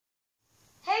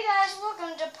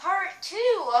to part 2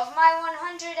 of my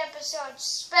 100 episode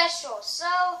special. So,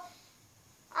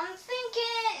 I'm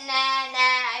thinking, nah,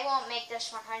 I won't make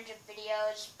this 100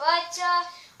 videos. But,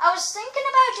 I was thinking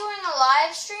about doing a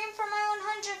live stream for my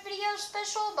 100 video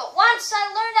special. But once I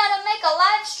learned how to make a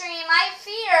live stream, I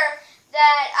fear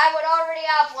that I would already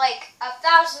have like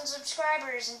 1,000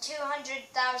 subscribers and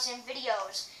 200,000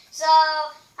 videos. So,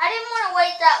 I didn't want to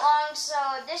wait that long, so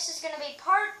this is going to be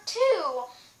part 2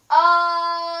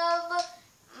 of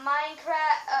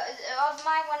Minecraft, of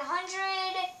my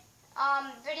 100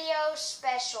 video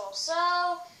special.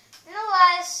 So, in the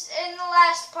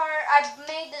last part, I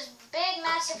made this big,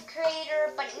 massive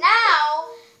crater, but now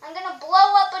I'm going to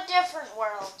blow up a different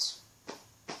world.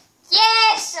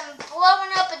 Yes, I'm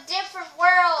blowing up a different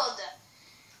world.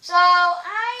 So,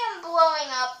 I am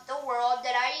blowing up the world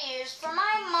that I used for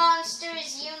my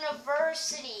Monsters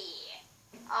University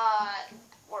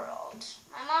world.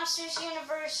 My Monsters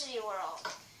University world.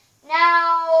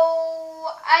 Now,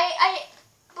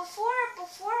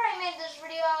 before I made this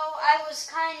video, I was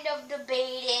kind of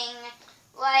debating,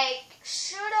 like,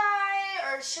 should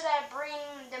I bring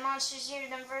the Monsters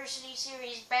University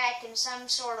series back in some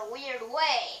sort of weird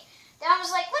way? Then I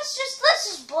was like, let's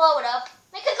just blow it up.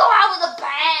 Make it go out with a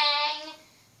bang.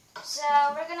 So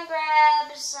we're gonna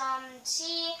grab some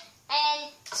TNT,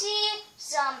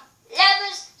 some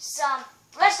levers, some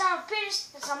redstone repeaters,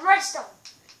 and some redstone.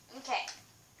 Okay.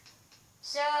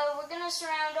 So we're gonna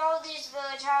surround all these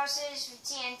village houses with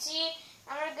TNT,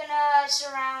 and we're gonna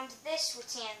surround this with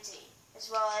TNT, as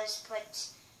well as put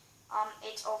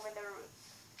it over the roof.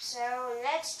 So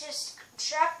let's just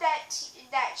trap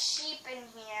that sheep in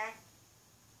here.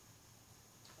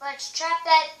 Let's trap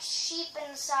that sheep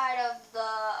inside of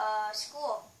the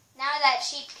school. Now that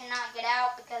sheep cannot get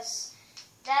out because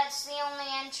that's the only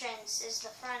entrance is the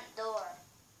front door.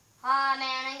 Oh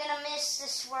man, I'm gonna miss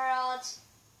this world.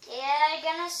 Yeah, I'm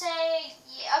gonna say,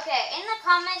 okay, in the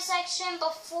comment section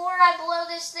before I blow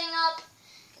this thing up,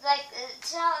 like,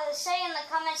 say in the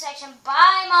comment section,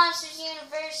 buy Monsters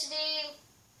University,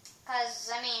 because,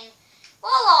 I mean,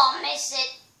 we'll all miss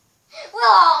it.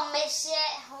 We'll all miss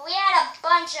it. We had a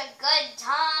bunch of good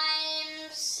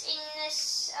times in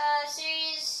this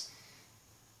series.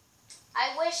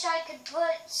 I wish I could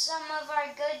put some of our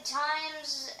good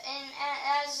times in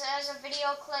as a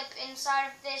video clip inside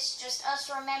of this, just us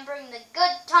remembering the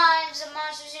good times of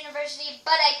Monsters University,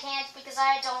 but I can't because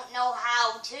I don't know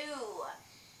how to.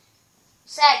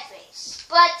 Sad face.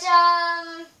 But,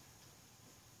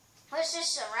 let's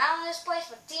just surround this place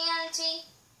with TNT.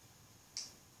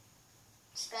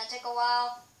 It's gonna take a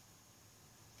while,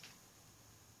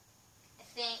 I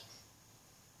think.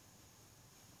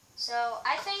 So,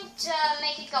 I think to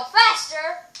make it go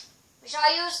faster, we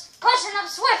shall use Potion of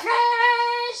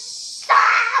Swiftness!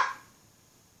 Stop!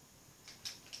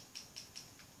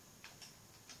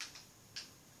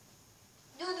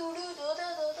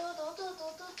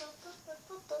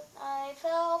 I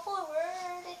fell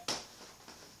forward.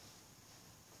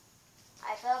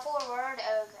 I fell forward,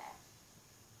 okay.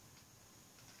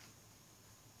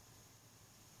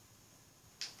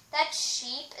 That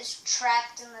sheep is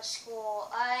trapped in the school.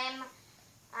 I'm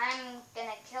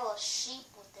gonna kill a sheep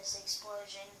with this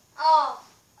explosion. Oh.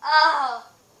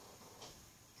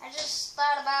 I just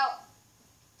thought about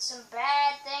some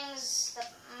bad things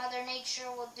that Mother Nature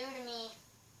will do to me.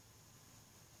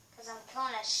 Because I'm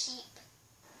killing a sheep.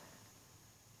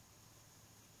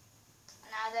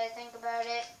 Now that I think about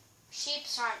it,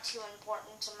 sheeps aren't too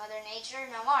important to Mother Nature,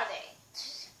 now are they?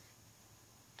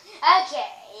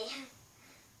 Okay.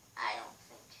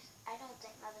 I don't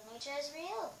think Mother Nature is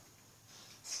real.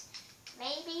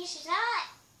 Maybe she's not.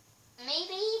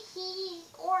 Maybe he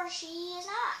or she is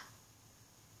not.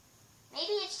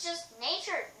 Maybe it's just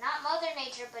nature, not Mother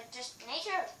Nature, but just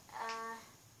nature.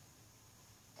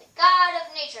 The God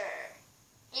of nature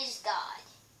is God.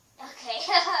 Okay.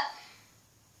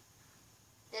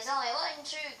 There's only one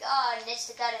true God, and it's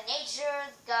the God of nature,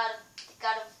 the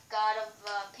God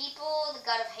of people, the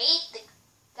God of hate, the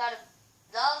God of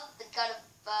love, the God of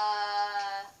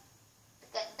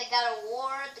the God of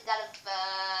war, the God of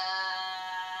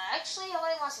actually all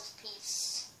he wants is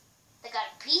peace. The God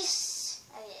of peace.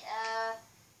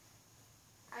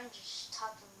 I'm just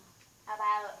talking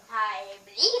about my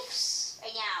beliefs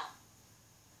right now.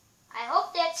 I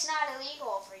hope that's not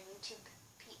illegal for YouTube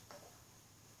people.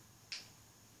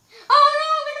 Oh no,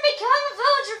 I'm gonna become a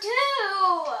villager too!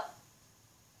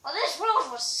 Well, this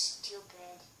world was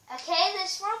stupid. Okay,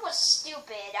 this world was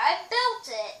stupid. I built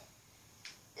it.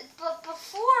 But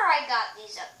before I got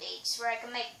these updates, where I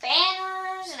can make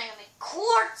banners, and I can make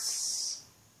quartz,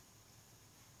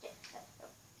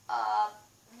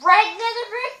 red nether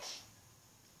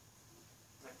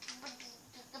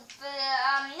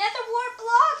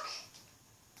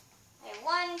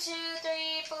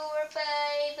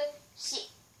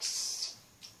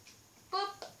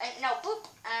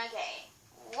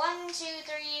 1, 2,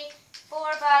 3,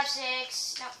 4, 5,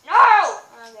 6. No!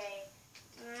 Okay.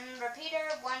 Repeater,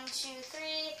 1, 2,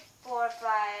 3, 4,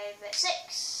 5,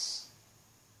 6.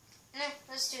 No,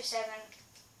 let's do 7.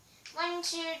 1,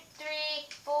 2, 3,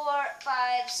 4,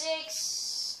 5,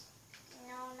 6.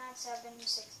 No, not 7,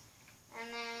 6. And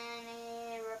then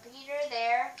a repeater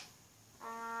there.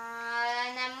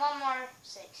 And then one more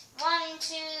 6. 1,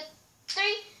 2, 3,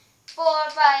 4,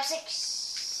 5,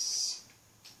 6.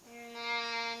 And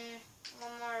then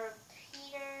one more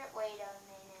repeater. Wait a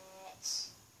minute.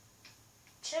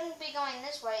 Shouldn't be going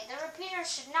this way. The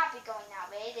repeaters should not be going that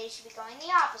way. They should be going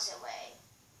the opposite way.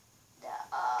 The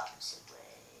opposite way.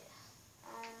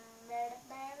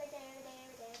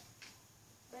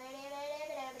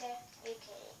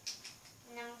 Okay.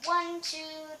 And then 1, 2,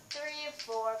 3,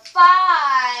 4,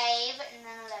 5, and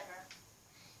then a lever.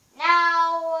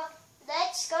 Now,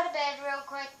 let's go to bed real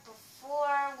quick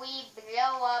before we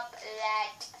blow up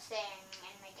that thing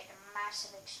and make it a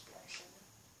massive explosion.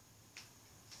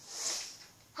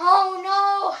 Oh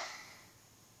no!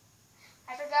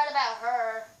 I forgot about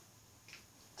her.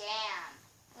 Damn.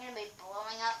 I'm gonna be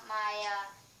blowing up my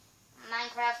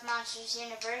Minecraft Monsters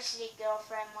University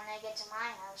girlfriend when I get to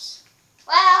my house.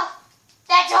 Well,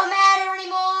 that don't matter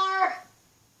anymore!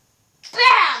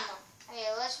 Bam! Okay,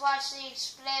 let's watch the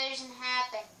explosion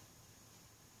happen.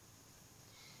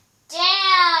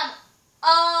 Damn!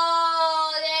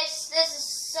 Oh, this is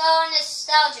so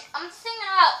nostalgic. I'm thinking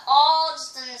about all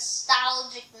just the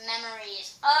nostalgic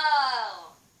memories.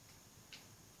 Oh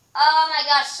my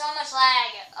gosh, so much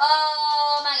lag.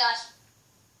 Oh my gosh.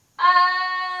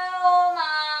 Oh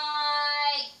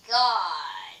my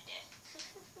god.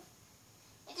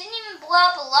 It didn't even blow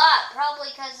up a lot, probably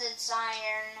because it's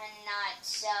iron and not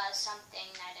something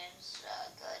that is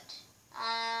good.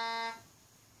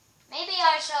 Maybe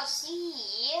I shall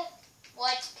see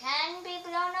what can be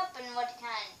blown up and what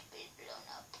can't be blown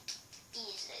up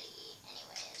easily.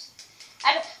 Anyways.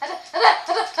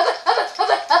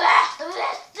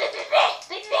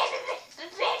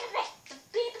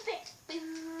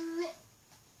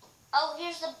 Oh,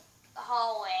 here's the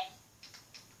hallway.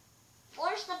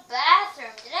 Where's the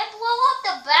bathroom? Did I blow up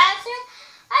the bathroom?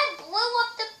 I blew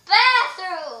up the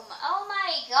bathroom! Oh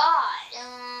my god.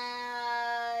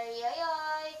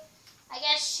 I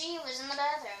guess she was in the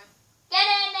bathroom. Get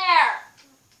in there!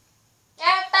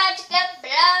 You're about to get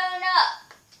blown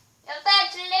up. You're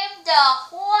about to live the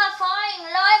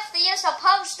horrifying life that you're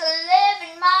supposed to live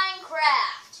in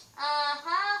Minecraft.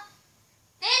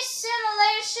 This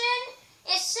simulation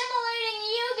is simulating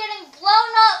you getting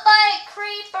blown up by a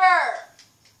creeper.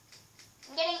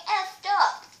 I'm getting effed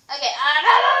up. Okay,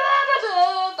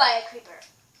 by a creeper.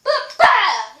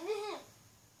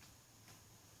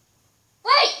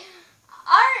 Wait,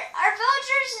 are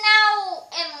villagers now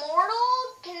immortal?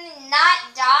 Can they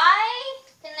not die?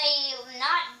 Can they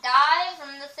not die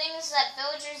from the things that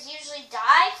villagers usually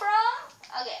die from?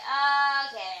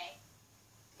 Okay.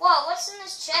 Whoa, what's in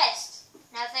this chest?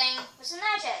 Nothing. What's in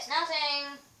that chest?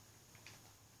 Nothing.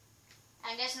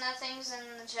 I guess nothing's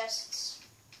in the chests.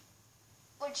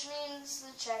 Which means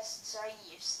the chests are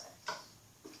useless.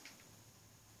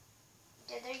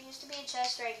 Did there used to be a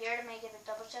chest right here to make it a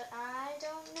double chest? I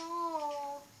don't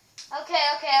know. Okay.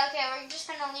 We're just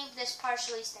gonna leave this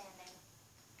partially standing.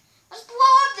 Let's blow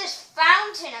up this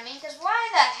fountain. I mean, because why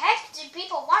the heck did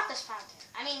people want this fountain?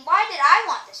 I mean, why did I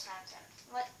want this fountain?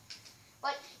 What?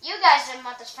 You guys didn't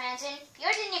want this fountain. You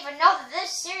didn't even know that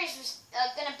this series was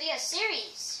gonna be a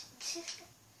series.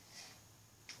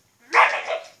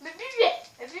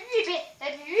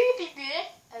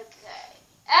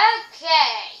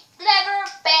 Okay. Lever,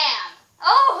 bam.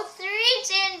 Oh, 3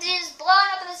 TNTs blown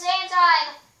up at the same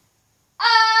time.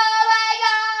 Oh my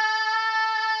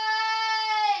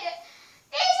god!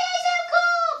 This is so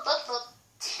cool!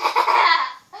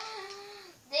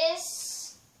 This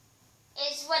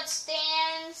is what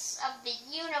stands of the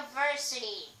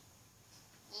university.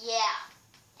 Yeah.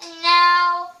 And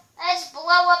now, let's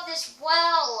blow up this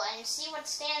well and see what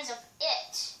stands of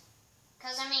it.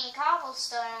 Because, I mean,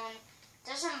 cobblestone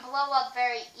doesn't blow up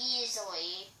very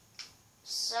easily.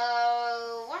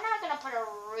 So, we're not going to put a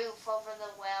roof over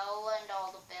the well and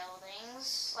all the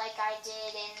buildings like I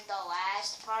did in the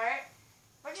last part.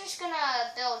 We're just going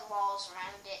to build walls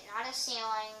around it. Not a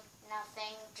ceiling,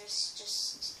 nothing,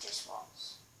 just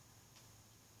walls.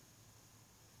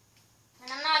 And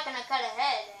I'm not going to cut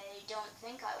ahead. I don't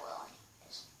think I will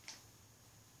anyways.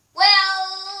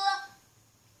 Well,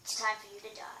 it's time for you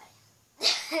to die.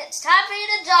 It's time for you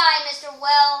to die, Mr.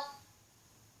 Well.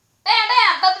 Bam,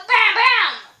 bam, bam, bam,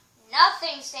 bam!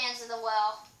 Nothing stands in the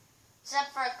well.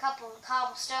 except for a couple of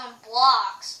cobblestone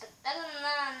blocks. But other than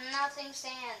that, nothing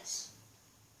stands.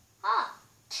 Huh.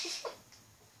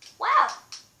 Wow.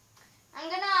 I'm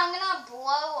gonna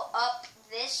blow up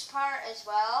this part as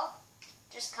well.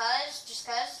 Just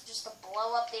to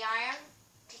blow up the iron.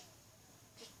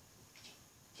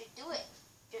 Just do it.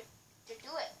 Just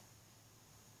do it.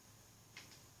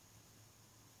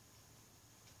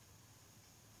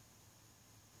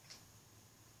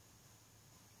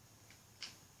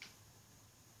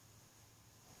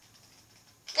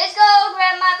 Let's go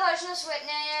grab my potion of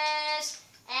swiftness.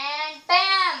 And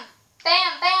bam!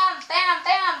 Bam, bam, bam,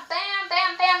 bam, bam,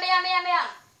 bam, bam, bam, bam, bam.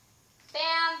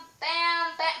 Bam,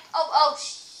 bam, bam. Oh,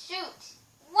 shoot.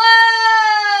 Whoa!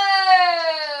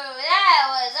 That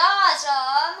was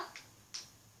awesome.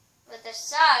 With the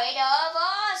side of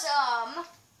awesome.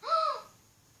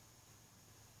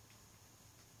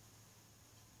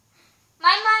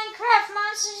 My Minecraft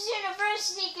Monsters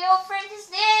University girlfriend is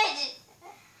dead.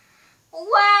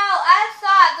 Wow, I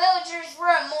thought villagers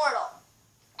were immortal.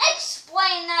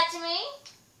 Explain that to me.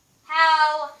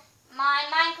 How my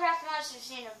Minecraft Monsters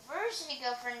University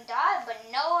girlfriend died, but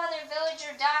no other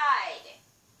villager died.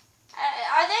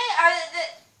 Are they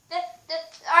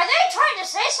trying to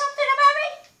say something about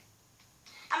me?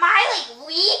 Am I like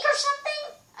weak or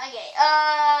something? Okay,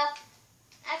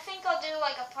 I think I'll do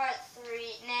like a part 3.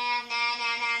 Nah, no.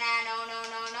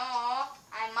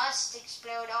 I must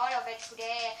explode all of it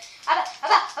today. I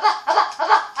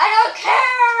don't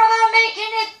care about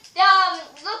making it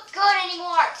look good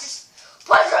anymore. Just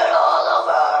put it all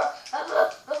over.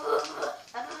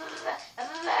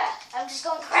 I'm just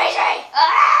going crazy.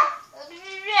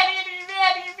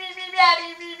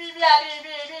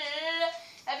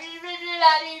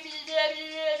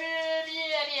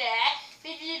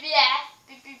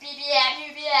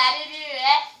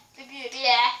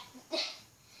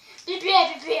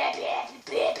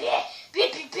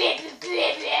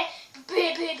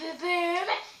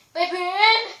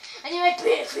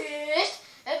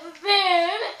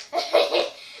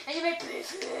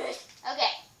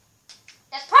 Okay,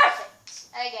 that's perfect.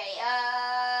 Okay,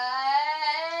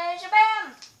 shabam.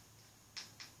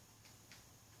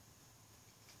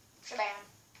 Shabam.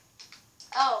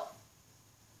 Oh.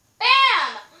 Bam!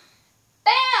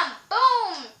 Bam!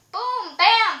 Boom! Boom!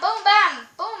 Bam! Boom! Bam!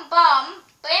 Boom! Bum!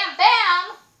 Bam! Bam!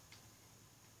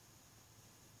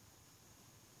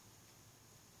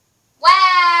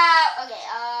 Wow! Okay,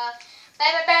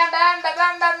 bam! Bam! Bam!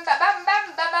 Bam! Bam! Bam! Bam! Bam!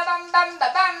 Bam! Bam!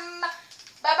 Bam! Bam!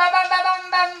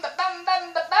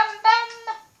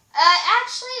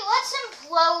 Actually, let's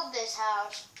implode this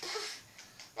house.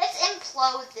 Let's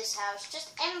implode this house.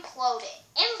 Just implode it.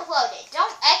 Implode it.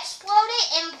 Don't explode it.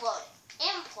 Implode it.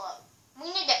 Implode. We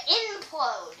need to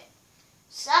implode.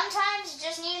 Sometimes you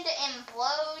just need to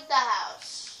implode the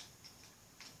house.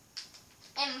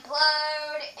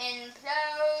 Implode.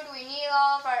 Implode. We need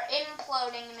all of our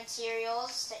imploding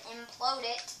materials to implode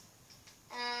it.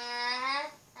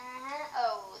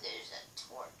 Oh, there's a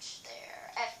torch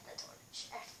there. F the torch.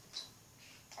 F the torch.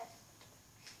 F the torch.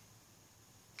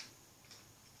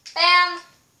 Bam!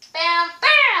 Bam!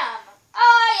 Bam!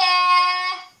 Oh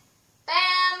yeah!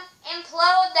 Bam!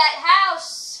 Implode that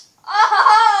house!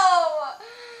 Oh!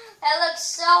 That looks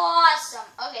so awesome.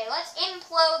 Okay, let's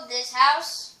implode this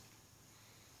house.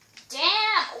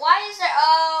 Damn! Why is there...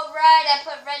 Oh, right, I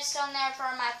put redstone there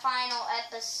for my final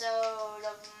episode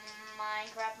of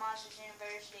Minecraft Monsters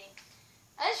University.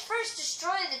 Let's first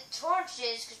destroy the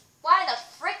torches, because why the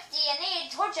frick do you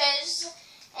need torches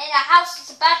in a house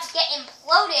that's about to get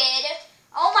imploded?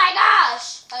 Oh my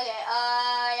gosh! Okay,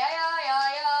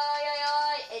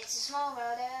 it's a small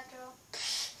world after all.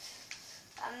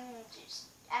 I'm just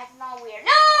acting all weird.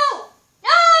 No!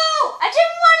 No! I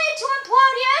didn't want it to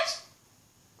implode yet!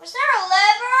 Was there a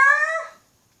lever?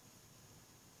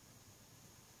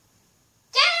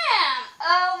 Damn!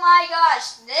 Oh my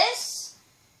gosh, this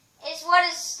is what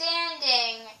is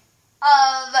standing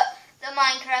of the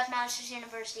Minecraft Monsters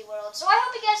University world. So I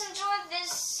hope you guys enjoyed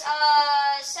this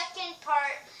second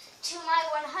part to my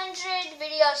 100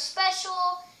 video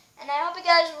special. And I hope you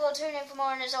guys will tune in for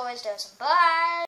more. And as always, bye.